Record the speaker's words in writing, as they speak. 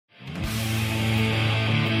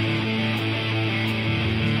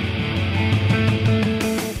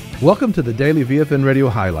Welcome to the daily VFN Radio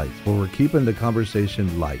Highlights, where we're keeping the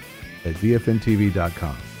conversation light at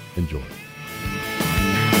VFNtv.com. Enjoy.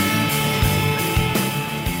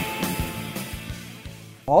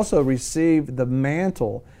 Also receive the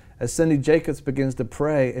mantle as Cindy Jacobs begins to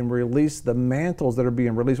pray and release the mantles that are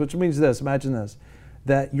being released, which means this, imagine this,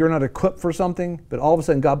 that you're not equipped for something, but all of a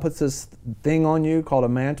sudden God puts this thing on you called a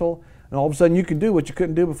mantle, and all of a sudden you can do what you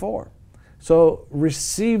couldn't do before. So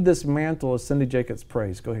receive this mantle as Cindy Jacobs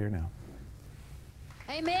prays. Go here now.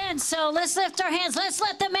 Amen. So let's lift our hands. Let's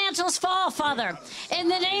let the mantles fall, Father. In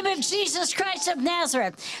the name of Jesus Christ of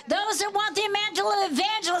Nazareth. Those that want the mantle of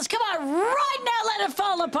evangelist, come on, right now let it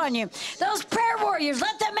fall upon you. Those prayer warriors,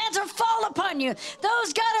 let the mantle fall upon you.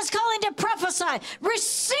 Those God is calling to prophesy,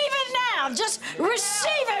 receive it now. Just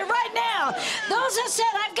receive it right now. Those that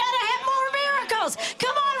said, I've got to have more miracles,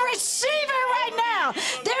 come on, receive it right now.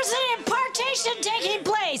 There's an impartation taking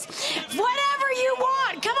place. Whatever you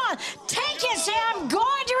want, come on, take it. Say, I'm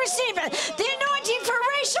going to receive it. The anointing for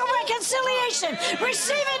racial reconciliation.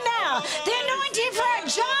 Receive it now. The anointing for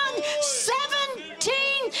John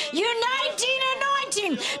 17 uniting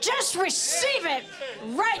anointing. Just receive it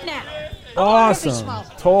right now. Awesome.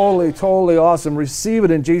 Totally awesome. Receive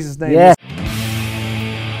it in Jesus' name. Yes.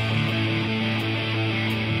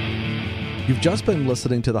 You've just been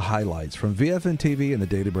listening to the highlights from VFNtv and the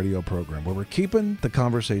Daily Radio program, where we're keeping the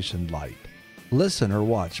conversation light. Listen or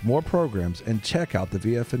watch more programs and check out the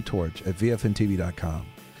VFN Torch at VFNtv.com.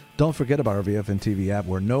 Don't forget about our VFNtv app,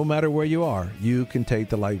 where no matter where you are, you can take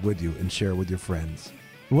the light with you and share with your friends.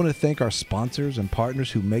 We want to thank our sponsors and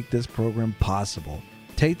partners who make this program possible.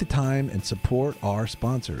 Take the time and support our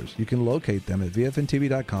sponsors. You can locate them at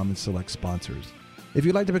VFNtv.com and select sponsors. If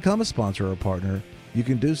you'd like to become a sponsor or a partner, you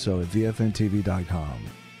can do so at VFNtv.com.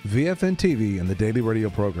 VFNtv and the Daily Radio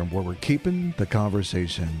program, where we're keeping the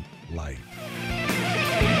conversation light.